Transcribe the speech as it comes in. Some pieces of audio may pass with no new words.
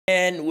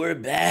And we're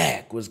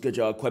back. What's good,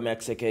 y'all?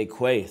 Quamax, aka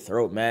Quay.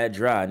 Throat mad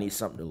dry. I need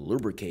something to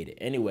lubricate it.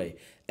 Anyway,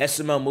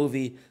 SML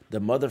movie, The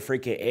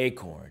Motherfreaking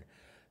Acorn.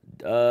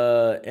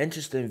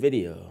 Interesting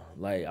video.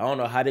 Like, I don't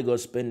know how they gonna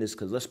spin this,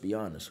 because let's be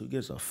honest, who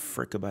gives a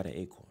frick about an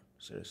acorn?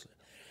 Seriously.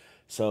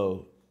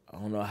 So, I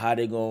don't know how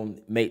they gonna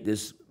make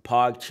this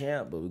Pog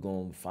champ, but we're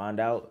gonna find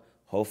out.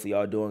 Hopefully,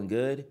 y'all doing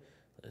good.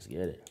 Let's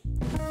get it.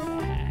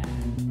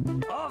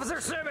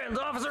 Officer Simmons,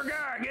 Officer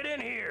Guy, get in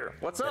here.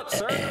 What's up,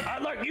 sir?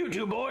 I'd like you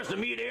two boys to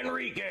meet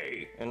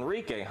Enrique.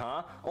 Enrique,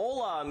 huh?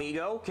 Hola,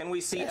 amigo. Can we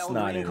see That's El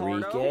not Green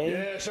Cardo? Enrique.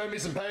 Yeah, show me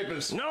some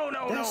papers. No,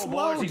 That's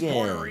boys, he's Logan.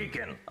 Puerto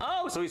Rican.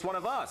 Oh, so he's one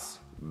of us.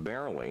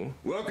 Barely.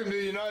 Welcome to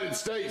the United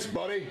States,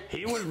 buddy.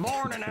 He was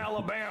born in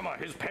Alabama.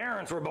 His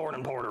parents were born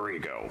in Puerto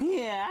Rico.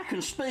 Yeah, I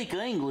can speak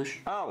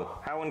English. Oh,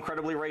 how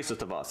incredibly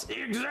racist of us.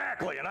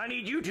 Exactly, and I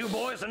need you two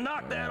boys to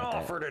knock that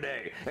off for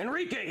today.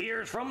 Enrique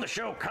here is from the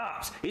show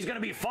Cops. He's gonna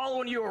be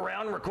following you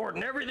around,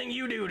 recording everything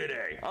you do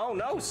today. Oh,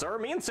 no, sir.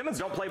 Me and Simmons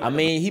don't play by I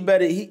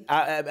mean,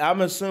 I'm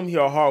assuming he's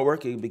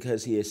hardworking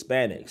because he's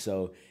Hispanic,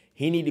 so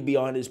he need to be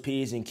on his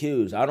P's and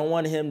Q's. I don't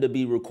want him to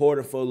be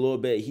recording for a little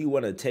bit. He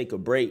want to take a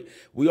break.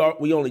 We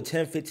only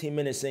 10, 15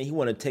 minutes in. He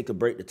want to take a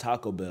break to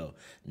Taco Bell.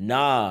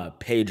 Nah,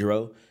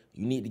 Pedro,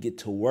 you need to get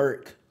to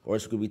work, or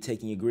else we're gonna be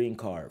taking your green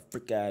card.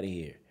 Frick out of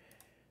here.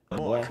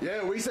 Boy.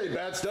 Yeah, we say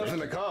bad stuff in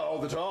the car all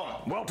the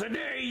time. Well,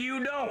 today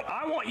you don't.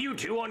 I want you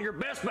two on your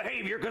best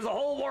behavior because the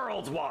whole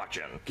world's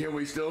watching. Can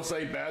we still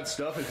say bad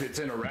stuff if it's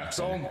in a rap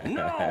song?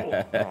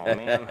 No! Oh,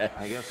 man.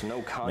 I guess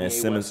no Kanye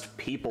Simmons. West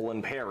People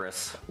in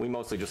Paris. We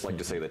mostly just like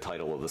to say the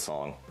title of the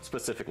song,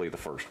 specifically the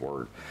first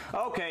word.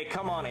 Okay,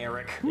 come on,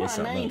 Eric. My Yes,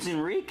 I name's know.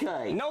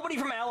 Enrique. Nobody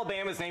from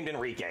Alabama is named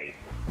Enrique.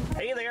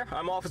 Hey there,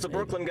 I'm Officer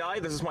Brooklyn Guy.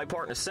 This is my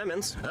partner,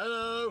 Simmons.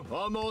 Hello,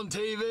 I'm on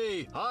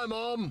TV. Hi,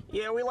 Mom.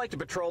 Yeah, we like to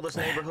patrol this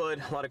neighborhood.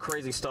 A lot of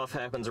crazy stuff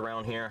happens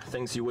around here.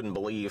 Things you wouldn't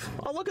believe.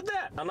 Oh, look at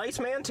that. A nice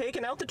man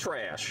taking out the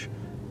trash.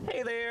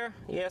 Hey there.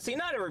 Yeah, see,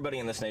 not everybody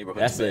in this neighborhood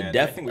That's is a bad.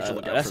 death. I think we should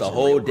look out That's for a some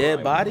whole real dead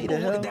crime. body. Oh, The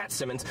look hell? at that,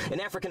 Simmons. An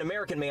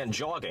African-American man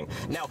jogging.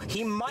 Now,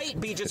 he might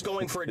be just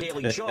going for a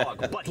daily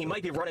jog, but he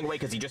might be running away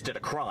because he just did a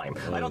crime.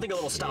 I don't think a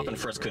little stop and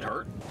frisk could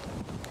hurt.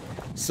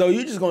 So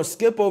you're just gonna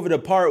skip over the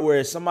part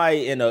where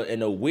somebody in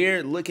a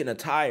weird looking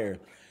attire,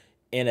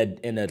 in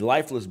a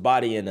lifeless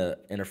body in a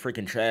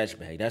freaking trash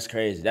bag. That's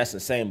crazy. That's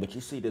insane. But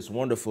you see this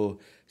wonderful,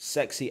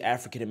 sexy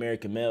African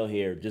American male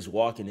here just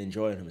walking,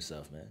 enjoying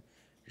himself, man.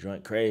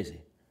 Joint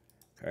crazy.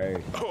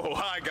 Crazy. Oh,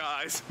 hi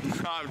guys.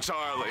 I'm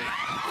Charlie.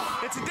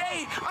 And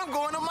today, I'm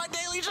going on my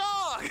daily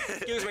jog.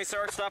 Excuse me,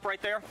 sir. Stop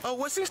right there. Oh,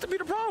 what seems to be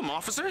the problem,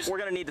 officers? We're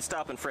gonna need to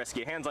stop and frisk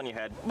you. Hands on your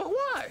head. But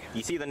why?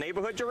 You see the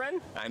neighborhood you're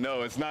in? I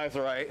know, it's nice,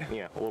 right?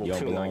 Yeah, a little Yo,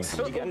 too belong. nice.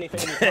 Did you get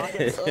anything in your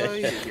pockets?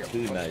 Here.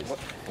 Too nice.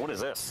 What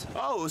is this?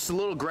 Oh, it's a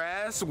little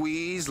grass,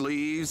 weeds,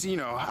 leaves. You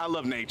know, I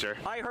love nature.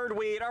 I heard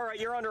weed. All right,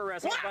 you're under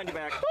arrest. I'll find you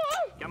back.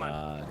 Come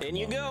on. In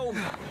you go.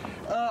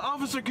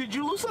 Officer, could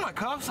you loosen my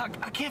cuffs? I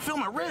can't feel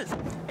my wrist.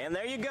 And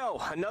there you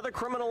go. Another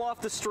criminal off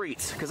the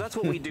streets. Because that's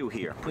what we do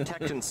here.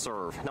 Protect and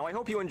serve. Now, I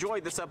hope you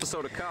enjoyed this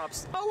episode of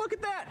Cops. Oh, look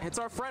at that. It's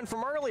our friend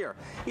from earlier.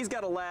 He's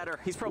got a ladder.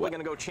 He's probably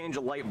going to go change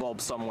a light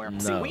bulb somewhere. No.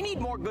 See, we need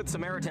more good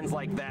Samaritans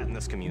like that in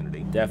this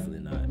community. Definitely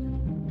not.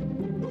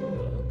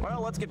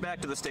 Well, let's get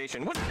back to the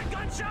station. What?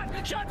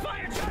 Gunshot! Shot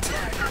fired! Shot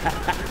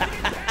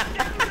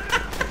fired!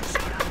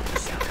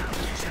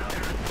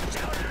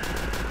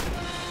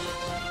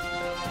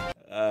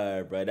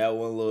 Alright, bro. That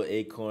one little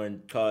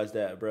acorn caused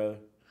that, bro.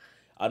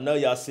 I know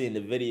y'all seen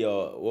the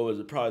video. What was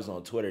it? Probably was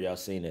on Twitter. Y'all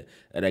seen it.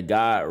 And a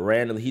guy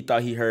randomly, he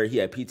thought he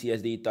had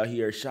PTSD. He thought he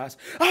heard shots.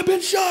 I've been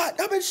shot.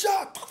 I've been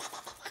shot.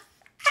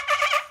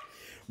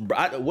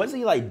 Bro, wasn't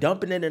he like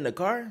dumping it in the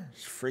car?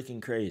 It's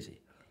freaking crazy.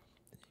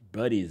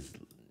 Buddy's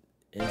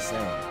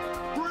insane.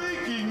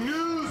 Breaking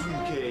news,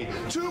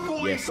 MK. Two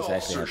police Yes, it's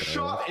actually officers happening.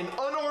 shot an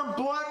unarmed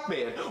black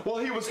man while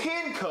he was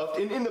handcuffed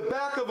and in the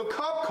back of a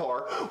cop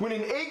car when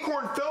an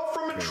acorn fell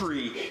from a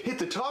tree, hit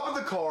the top of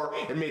the car,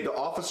 and made the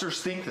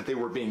officers think that they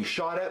were being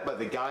shot at by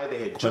the guy they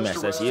had Clemens,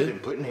 just that's arrested you?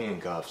 and put in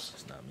handcuffs.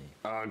 It's not me.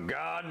 A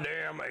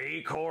goddamn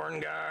acorn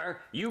guy?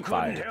 You couldn't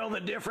Fire. tell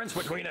the difference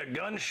between a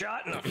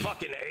gunshot and a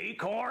fucking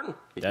acorn?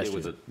 That's It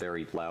was true. a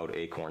very loud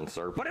acorn,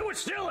 sir. But it was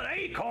still an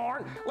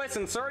acorn!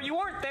 Listen, sir, you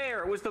weren't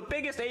there. It was the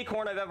biggest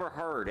acorn I've ever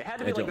heard. It had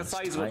to be That like the joint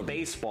was size of a tiny.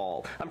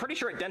 baseball. I'm pretty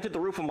sure it dented the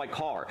roof of my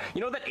car.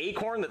 You know that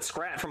acorn that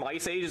Scrat from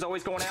Ice Age is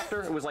always going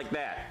after? It was like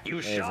that.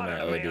 You There's shot my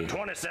at a man OD.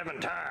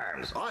 27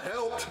 times. I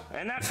helped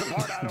And that's the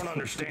part I don't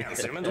understand,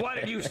 Simmons. Why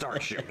did you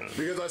start shooting?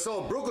 because I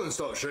saw Brooklyn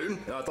start shooting,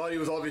 and I thought he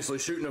was obviously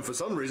shooting him for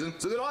some reason,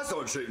 so then I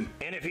started shooting.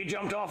 And if he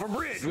jumped off a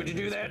bridge, would you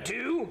do that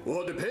too?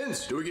 Well, it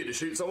depends. Do we get to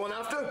shoot someone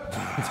after?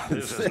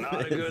 This is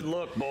not a good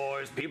look,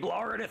 boys. People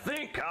already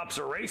think cops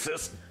are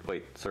racist.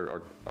 Wait,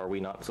 sir, are we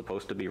not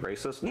supposed to be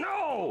racist?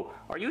 No!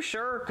 Are you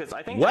sure? Because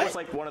I think What? that was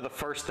like one of the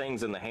first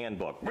things in the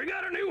handbook. We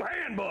got a new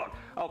handbook.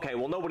 Okay,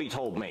 well, nobody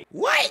told me.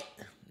 What?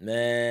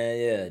 Man,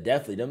 yeah,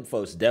 definitely. Them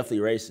folks definitely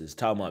racist.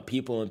 Talking about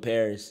people in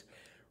Paris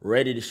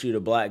ready to shoot a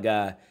black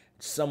guy.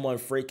 Someone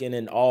freaking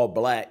in all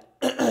black,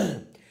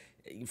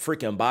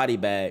 freaking body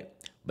bag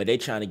but they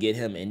trying to get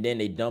him, and then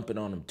they dumping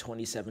on him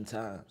 27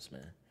 times,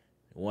 man.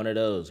 One of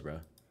those, bro.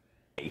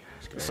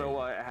 So,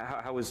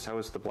 how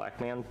is the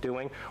black man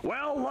doing?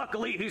 Well,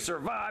 luckily he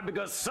survived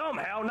because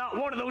somehow not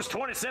one of those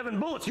 27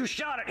 bullets you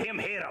shot at him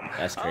hit him.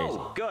 That's crazy.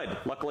 Oh, good.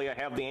 Luckily I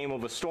have the aim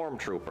of a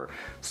stormtrooper.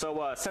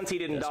 So, since he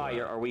didn't die,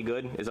 are we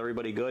good? Is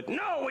everybody good?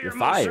 No, we're most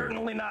fired.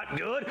 certainly not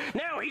good.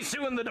 Now he's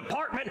suing the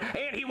department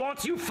and he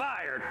wants you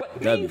fired.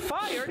 But me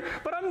fired?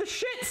 But I'm the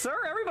shit, sir.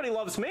 Everybody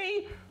loves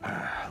me.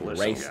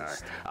 Listen,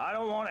 Racist. guy, I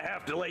don't want to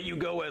have to let you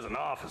go as an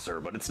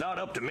officer, but it's not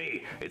up to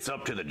me. It's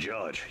up to the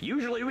judge.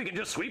 Usually we can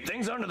just sweep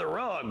things under the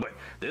rug, but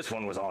this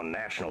one was on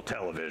national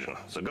television.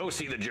 So go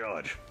see the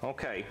judge.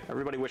 Okay,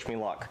 everybody wish me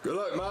luck.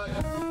 Good luck,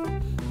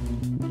 mate.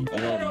 You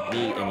don't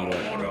need any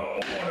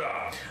work.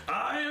 Order.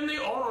 I am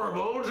the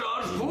Honorable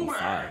Judge Boomer,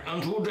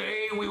 and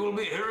today we will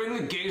be hearing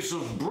the case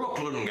of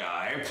Brooklyn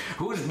guy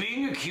who is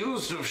being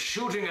accused of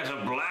shooting at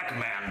a black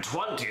man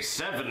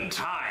 27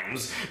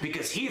 times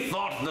because he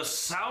thought the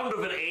sound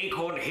of an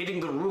acorn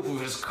hitting the roof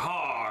of his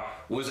car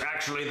was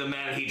actually the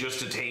man he just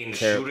detained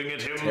shooting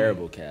at him.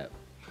 Terrible cap.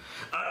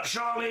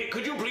 Charlie,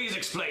 could you please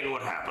explain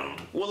what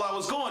happened? Well, I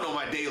was going on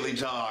my daily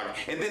jog,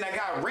 and then I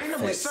got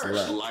randomly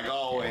searched, like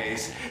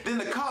always. Then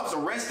the cops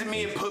arrested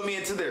me and put me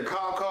into their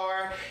cop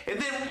car, and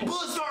then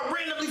bullets started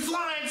randomly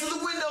flying to the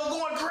window,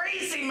 going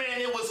crazy, man.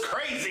 It was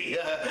crazy.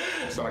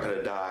 So I could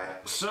have died.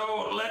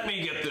 So, let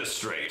me get this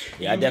straight.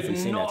 Yeah, I definitely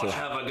seen that too. You do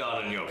not have a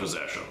gun in your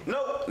possession.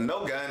 Nope,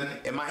 no gun,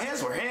 and my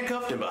hands were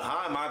handcuffed and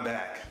behind my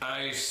back.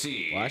 I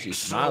see. Why is he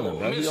smiling,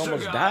 bro? He Mr.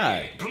 almost Guy,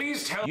 died.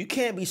 Please tell You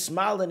can't be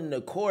smiling in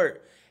the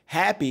court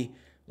happy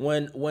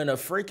when a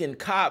freaking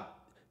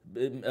cop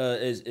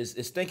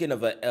is thinking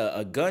of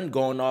a gun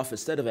going off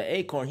instead of an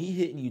acorn. He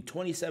hitting you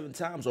 27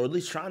 times, or at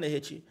least trying to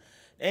hit you.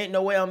 Ain't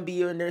no way I'm gonna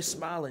be in there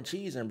smiling,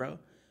 cheesing, bro.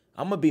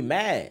 I'm gonna be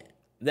mad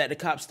that the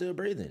cop's still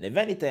breathing. If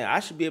anything, I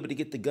should be able to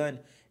get the gun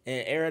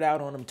and air it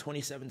out on him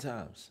 27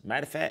 times.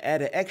 Matter of fact,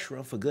 add an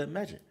extra for good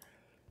measure.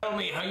 Tell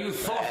me how you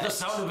thought the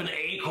sound of an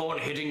acorn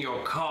hitting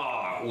your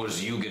car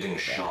was you getting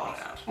shot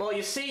at. Well,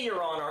 you see,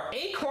 Your Honor,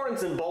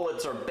 acorns and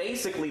bullets are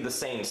basically the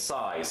same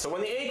size. So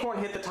when the acorn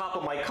hit the top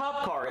of my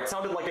cop car, it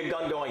sounded like a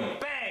gun going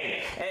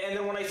bang! And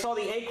then when I saw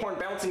the acorn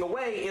bouncing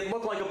away, it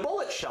looked like a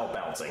bullet shell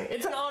bouncing.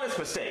 It's an honest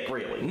mistake,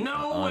 really.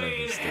 No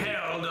way in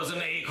hell does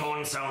an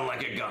acorn sound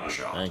like a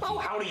gunshot. Oh,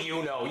 how do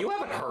you know? You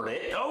haven't heard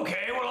it.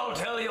 Okay, well, I'll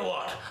tell you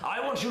what.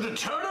 I want you to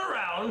turn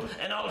around,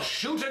 and I'll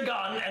shoot a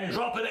gun and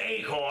drop an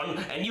acorn,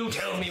 and you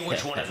tell me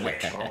which one is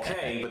which.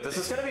 Okay, but this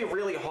is gonna be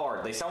really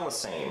hard. They sound the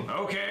same.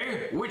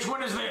 Okay, which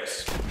one is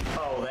this?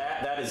 Oh,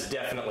 that is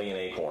definitely an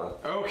acorn.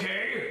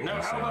 Okay,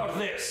 now how about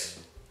this?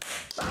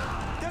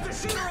 There's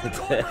a shooter in the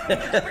corner!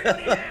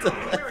 Everybody down!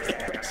 Where is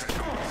that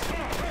bastard?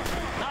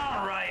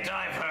 All right,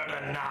 I've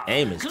heard enough.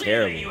 Aim is Clearly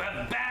terrible. You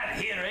have bad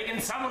hearing,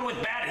 and someone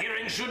with bad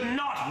hearing should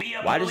not be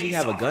a Why police does he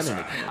have a gun in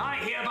officer. it? I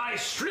hereby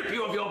strip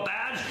you of your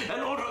badge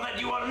and order that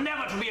you are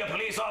never to be a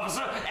police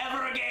officer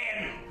ever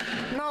again.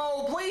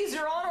 No, please,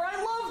 Your Honor, I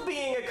love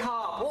being a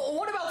cop. Well,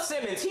 what about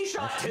Simmons? He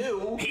shot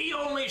too. He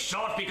only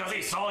shot because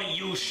he saw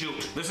you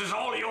shoot. This is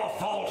all your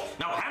fault.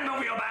 Now hand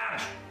over your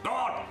badge. Go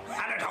on,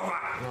 hand it over.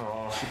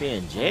 Should be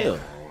in jail.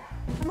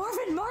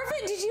 Marvin,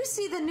 did you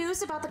see the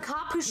news about the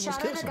cop who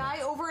shot at a guy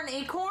over an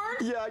acorn?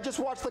 Yeah, I just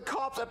watched the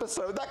Cops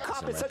episode. That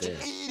cop is such an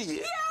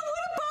idiot. Yeah,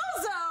 what a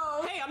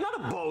bozo! Hey, I'm not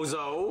a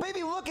bozo.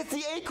 Baby, look, it's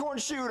the acorn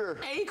shooter.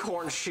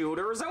 Acorn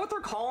shooter? Is that what they're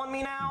calling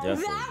me now?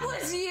 Definitely. That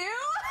was you? You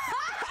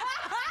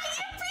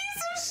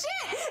piece of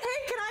shit! Hey,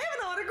 can I have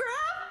an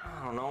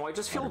autograph? I don't know, I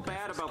just feel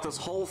bad about this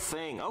whole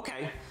thing.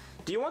 Okay.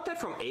 Do you want that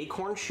from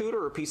Acorn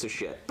Shooter or Piece of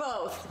Shit?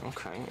 Both.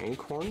 Okay,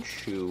 Acorn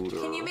Shooter.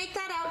 Can you make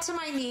that out to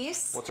my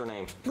niece? What's her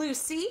name?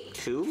 Lucy.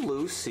 To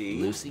Lucy.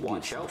 Lucy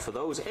Watch Gizmo. out for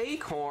those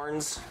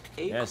acorns.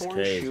 That's Acorn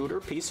crazy. Shooter,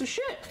 Piece of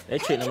Shit. They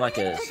treating him like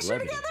Can we a get picture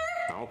celebrity.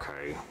 together?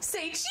 Okay.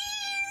 Say cheese!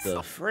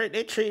 The frick,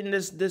 they treating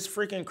this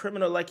freaking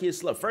criminal like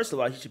he's a slut. First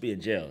of all, he should be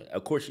in jail.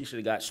 Of course, he should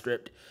have got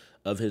stripped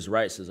of his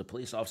rights as a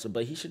police officer,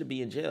 but he shouldn't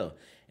be in jail.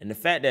 And the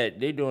fact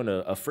that they're doing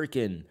a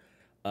freaking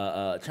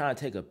trying to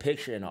take a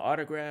picture and an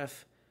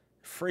autograph,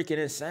 freaking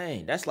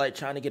insane. That's like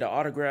trying to get an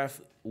autograph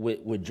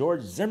with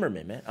George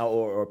Zimmerman, man,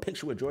 or a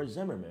picture with George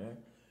Zimmerman, man.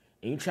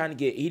 And you trying to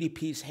get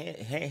EDP's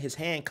his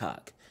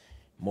Hancock.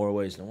 More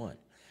ways than one.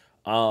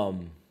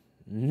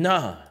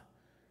 Nah.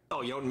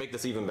 Oh, you know what would make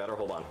this even better?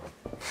 Hold on.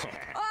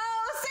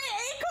 Oh,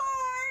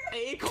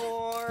 say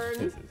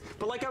acorn! Acorn!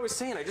 But like I was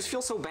saying, I just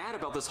feel so bad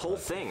about this whole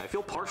thing. I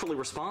feel partially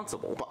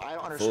responsible. But I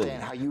don't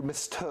understand how you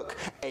mistook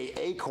a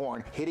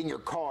acorn hitting your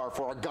car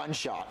for a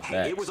gunshot.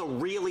 Hey, it was a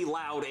really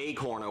loud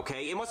acorn,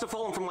 okay? It must have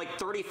fallen from like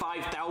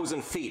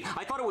 35,000 feet.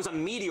 I thought it was a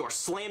meteor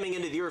slamming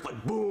into the earth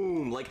like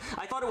boom. Like,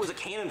 I thought it was a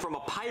cannon from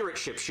a pirate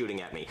ship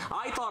shooting at me.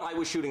 I thought I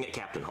was shooting at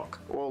Captain Hook.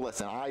 Well,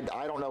 listen, I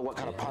don't know what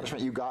kind of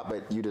punishment you got,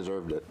 but you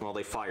deserved it. Well,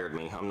 they fired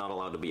me. I'm not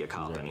allowed to be a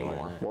cop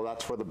anymore. Well,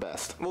 that's for the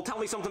best. Well, tell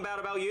me something bad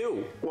about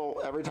you. Well, Well,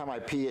 every time I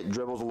pee, it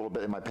dribbles a little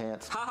bit in my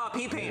pants. Haha,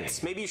 pee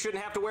pants. Maybe you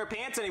shouldn't have to wear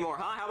pants anymore,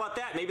 huh? How about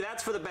that? Maybe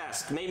that's for the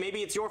best.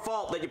 Maybe it's your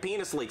fault that your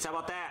penis leaks. How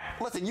about that?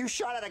 Listen, you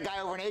shot at a guy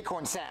over an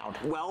Acorn Sound.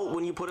 Well,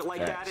 when you put it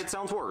like that, it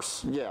sounds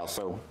worse. Yeah,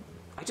 so...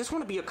 I just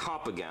want to be a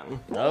cop again.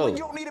 Well, you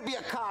don't need to be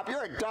a cop.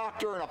 You're a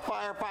doctor and a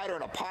firefighter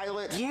and a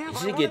pilot. Yeah, you but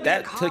should I get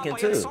that taken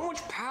too. I had so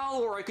much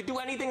power. I could do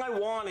anything I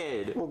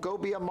wanted. Well, go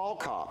be a mall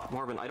cop.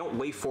 Marvin, I don't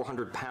weigh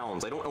 400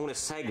 pounds. I don't own a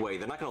Segway.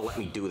 They're not going to let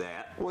me do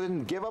that. Well,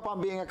 then give up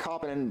on being a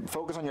cop and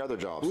focus on your other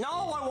jobs. No,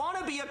 I want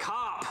to be a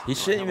cop. He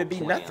shouldn't even be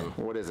nothing.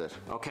 What is it?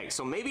 Okay,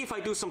 so maybe if I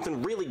do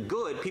something really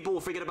good, people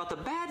will forget about the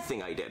bad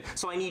thing I did.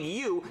 So I need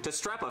you to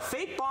strap a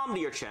fake bomb to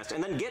your chest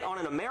and then get on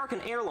an American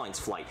Airlines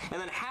flight.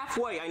 And then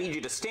halfway, I need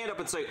you to stand up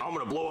and say, I'm going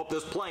to blow up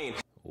this plane.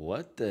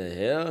 What the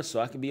hell? So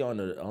I could be on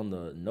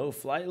the no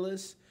flight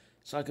list?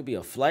 So I could be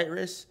a flight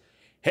risk?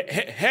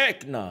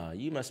 Heck nah.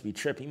 You must be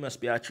tripping. You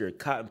must be out your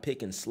cotton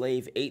picking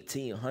slave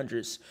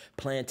 1800s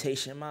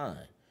plantation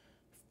mine.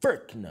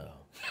 Frick no.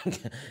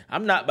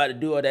 I'm not about to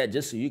do all that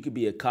just so you could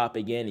be a cop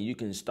again and you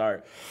can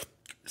start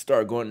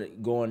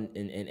going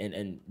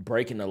and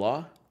breaking the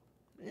law.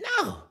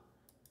 No.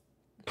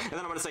 And then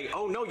I'm going to say,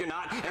 oh, no, you're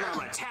not. And then I'm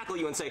going to tackle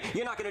you and say,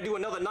 you're not going to do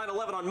another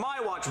 9/11 on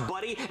my watch,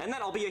 buddy. And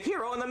then I'll be a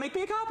hero and then make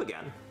me a cop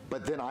again.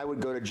 But then I would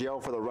go to jail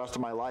for the rest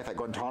of my life at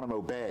Guantanamo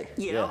Bay.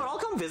 Yeah, but I'll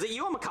come visit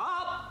you. I'm a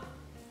cop.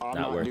 I'm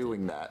not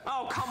doing that.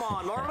 Oh, come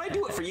on, Marvin. I'd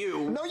do it for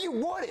you. No, you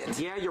wouldn't.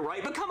 Yeah, you're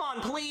right. But come on,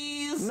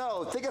 please.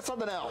 No, think of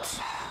something else.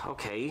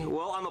 Okay,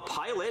 well, I'm a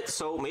pilot,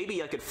 so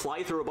maybe I could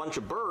fly through a bunch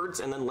of birds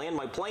and then land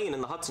my plane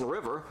in the Hudson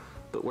River.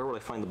 But where would I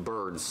find the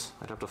birds?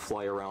 I'd have to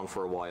fly around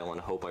for a while and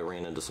hope I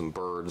ran into some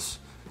birds.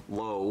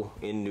 Low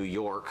in New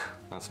York.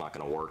 That's not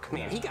gonna work.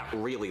 Man, he got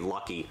really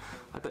lucky.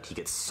 I bet he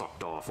gets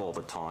sucked off all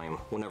the time,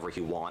 whenever he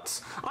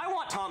wants. I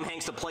want Tom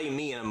Hanks to play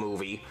me in a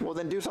movie. Well,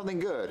 then do something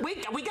good. We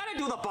gotta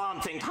do the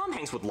bomb thing. Tom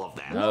Hanks would love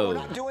that. No, we're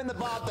not doing the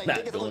bomb thing.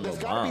 There's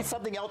gotta be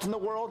something else in the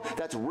world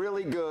that's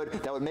really good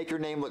that would make your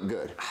name look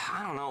good.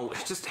 I don't know.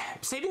 Just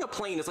saving a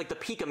plane is like the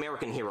peak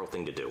American hero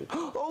thing to do.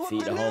 Oh,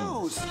 look, the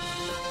news!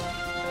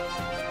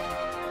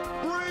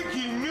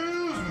 Breaking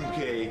news,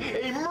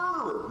 okay? A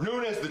murderer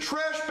known as the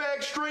Trash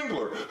Bag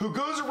Strangler, who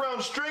goes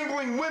around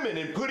strangling women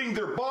and putting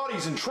their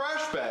bodies in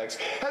trash bags,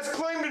 has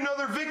claimed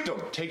another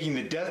victim, taking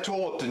the death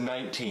toll up to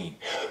 19.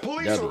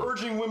 Police are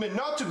urging women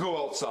not to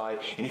go outside,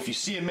 and if you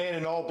see a man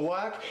in all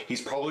black,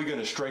 he's probably going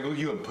to strangle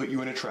you and put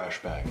you in a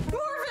trash bag. Marvin,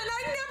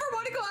 I never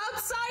want to go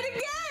outside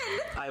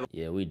again!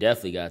 Yeah, we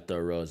definitely got to throw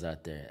Rose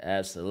out there.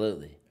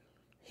 Absolutely.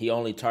 He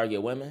only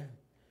target women?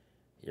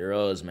 You're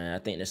Rose, man. I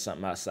think there's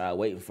something outside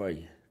waiting for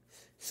you.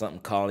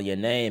 Something calling your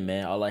name,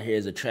 man. All I hear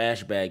is a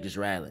trash bag just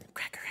rattling.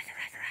 Crack, crack,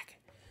 crack,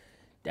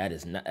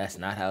 crack. That's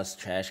not how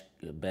trash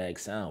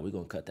bags sound. We're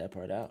gonna cut that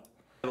part out.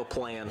 I have a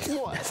plan.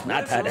 What? That's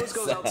not how that Rose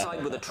goes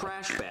outside with a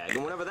trash bag,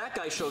 and whenever that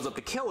guy shows up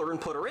to kill her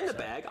and put her in the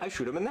bag, I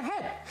shoot him in the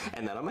head.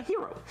 And then I'm a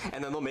hero.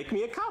 And then they'll make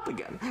me a cop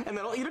again. And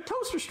then I'll eat a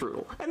toaster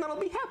strudel. And then I'll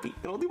be happy.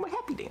 And I'll do my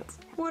happy dance.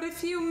 What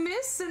if you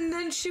miss and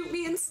then shoot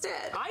me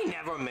instead? I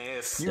never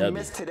miss. You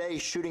missed today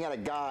shooting at a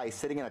guy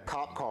sitting in a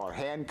cop car,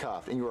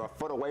 handcuffed, and you were a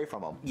foot away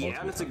from him. Yeah,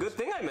 and it's a good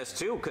thing I missed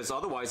too, because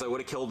otherwise I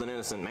would have killed an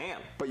innocent man.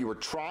 But you were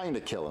trying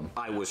to kill him.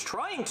 I was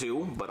trying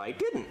to, but I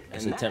didn't.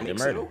 It's And that attempted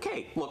makes murder. it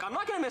okay. Look, I'm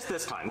not gonna miss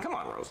this time. Come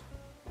on, Rose.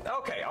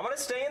 Okay, I'm gonna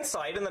stay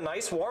inside in the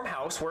nice warm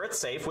house where it's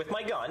safe with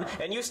my gun,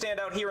 and you stand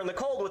out here in the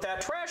cold with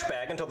that trash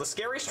bag until the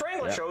scary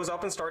strangler shows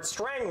up and starts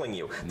strangling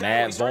you.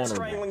 Then when he starts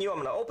strangling you, I'm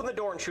gonna open the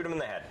door and shoot him in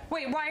the head.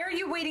 Wait, why are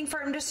you waiting for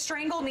him to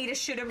strangle me to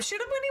shoot him? Shoot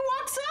him when he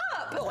walks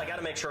up! Well, I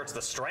gotta make sure it's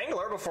the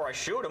strangler before I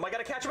shoot him. I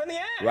gotta catch him in the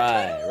act.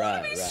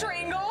 Right. Be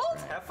strangled!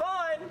 Have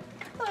fun!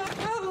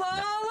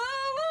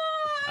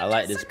 I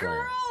like this Just a plan.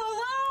 girl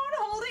alone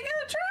holding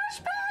a trash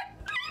bag!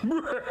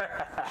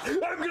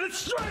 I'm gonna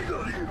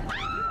strangle you!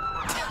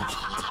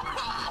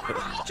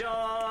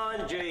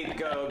 John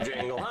Jacob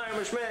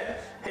Jingleheimer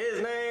Schmidt.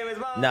 His name is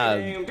my Nah,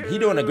 name. he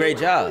doing a great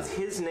job. Is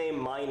his name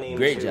my name?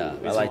 Great too? job.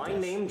 I Is like my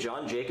this. name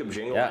John Jacob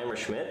Jingleheimer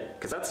Schmidt?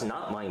 Because that's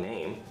not my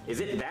name. Is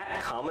it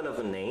that common of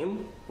a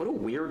name? What a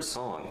weird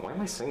song. Why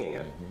am I singing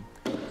it?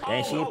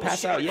 Dang, she ain't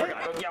pass out yet?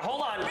 Yeah,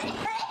 hold on. Okay,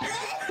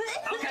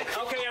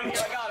 I'm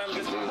here. I got him.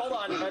 Just hold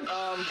on.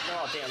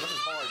 Oh damn, this is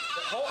hard.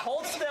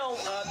 Hold still.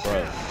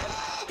 Bro.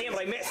 Damn it,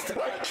 I missed.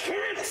 I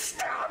can't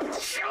stop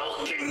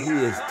choking! He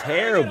is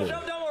terrible.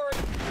 Don't worry.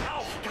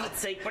 Oh, for God's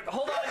sake, but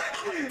hold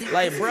on.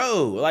 Like,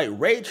 bro, like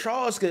Ray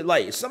Charles could,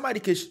 like, somebody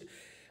could,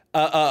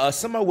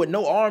 somebody with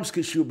no arms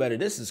could shoot better.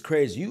 This is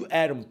crazy. You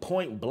at him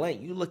point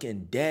blank, you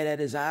looking dead at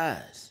his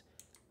eyes,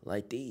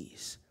 like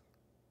these,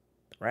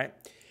 right?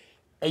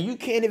 And you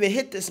can't even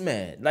hit this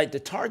man. Like, the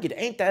target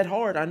ain't that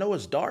hard. I know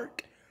it's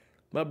dark,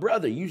 but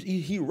brother,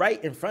 he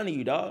right in front of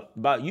you, dog.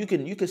 About you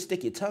can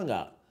stick your tongue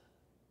out.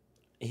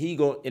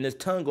 And his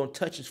tongue gonna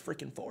touch his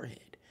freaking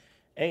forehead.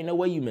 Ain't no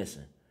way you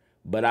missing.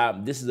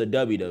 But this is a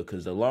W though,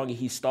 because the longer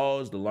he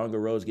stalls, the longer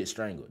Rose gets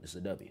strangled. This is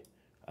a W.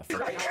 I can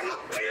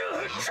feel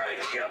the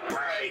trachea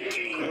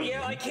breaking!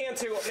 Yeah, I can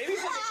too. Maybe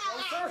if I get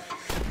closer.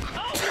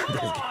 Oh,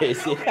 come on!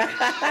 Crazy. Okay,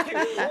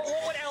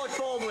 what would Alec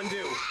Baldwin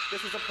do?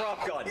 This is a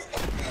prop gun.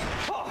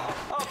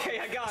 Oh, okay,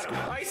 I got him.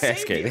 I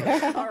saved kidding. you.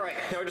 All right,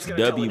 now we're just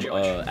gonna tell the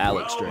judge.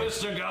 Alex Well,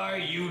 Mr. Guy,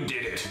 you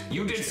did it.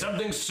 You did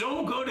something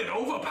so good it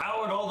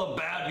overpowered all the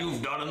bad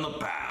you've done in the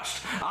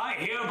past. I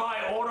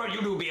hereby order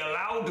you to be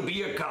allowed to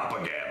be a cop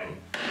again.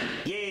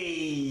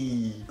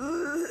 Yay!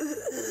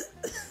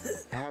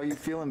 How are you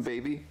feeling,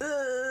 baby?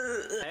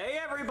 Hey,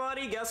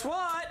 everybody, guess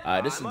what?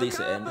 This is I'm a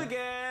decent cop ending.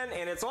 again,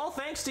 and it's all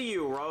thanks to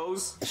you,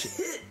 Rose.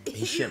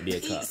 He shouldn't be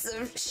a cop. Piece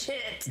of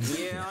shit.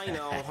 Yeah, I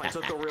know. I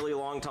took a really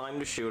long time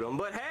to shoot him,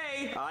 but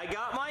hey, I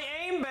got my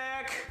aim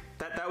back.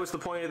 That was the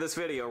point of this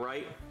video,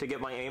 right? To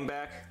get my aim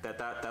back?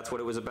 That's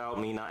what it was about,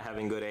 me not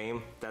having good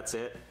aim? That's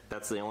it?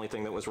 That's the only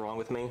thing that was wrong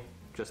with me?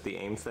 Just the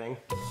aim thing?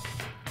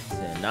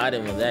 Yeah, not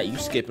even that. You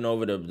skipping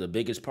over the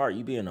biggest part.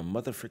 You being a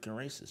motherfucking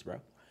racist,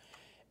 bro.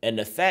 And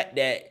the fact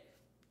that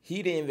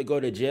he didn't even go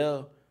to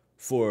jail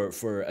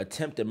for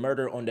attempted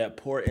murder on that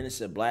poor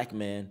innocent black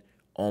man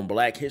on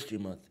Black History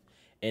Month,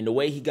 and the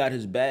way he got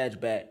his badge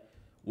back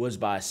was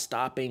by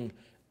stopping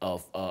a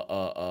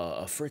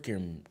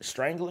freaking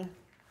strangler.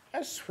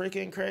 That's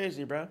freaking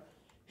crazy, bro.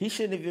 He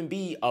shouldn't even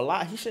be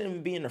alive. He shouldn't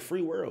even be in the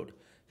free world.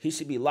 He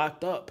should be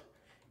locked up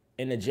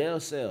in the jail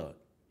cell,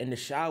 in the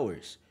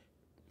showers,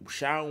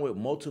 showering with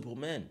multiple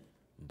men,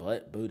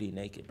 butt booty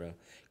naked, bro.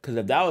 Because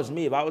if that was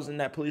me, if I was in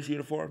that police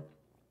uniform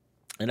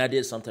and I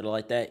did something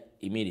like that,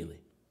 immediately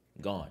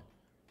gone.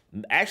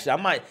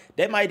 Actually,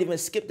 they might even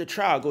skip the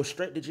trial, go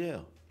straight to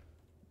jail.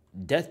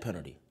 Death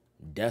penalty,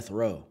 death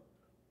row.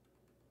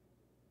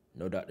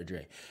 No Dr.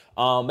 Dre.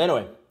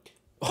 Anyway,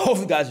 hope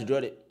you guys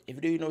enjoyed it. If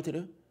you do, you know what to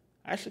do.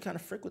 I actually kind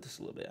of frick with this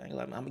a little bit. I ain't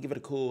gonna lie, I'm gonna give it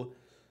a cool.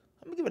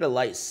 I'm gonna give it a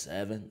light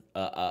 7,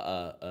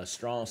 a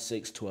strong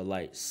 6 to a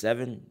light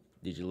 7.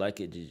 Did you like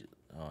it?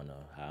 I don't know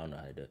how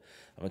to do it.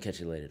 I'm gonna catch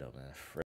you later though, man.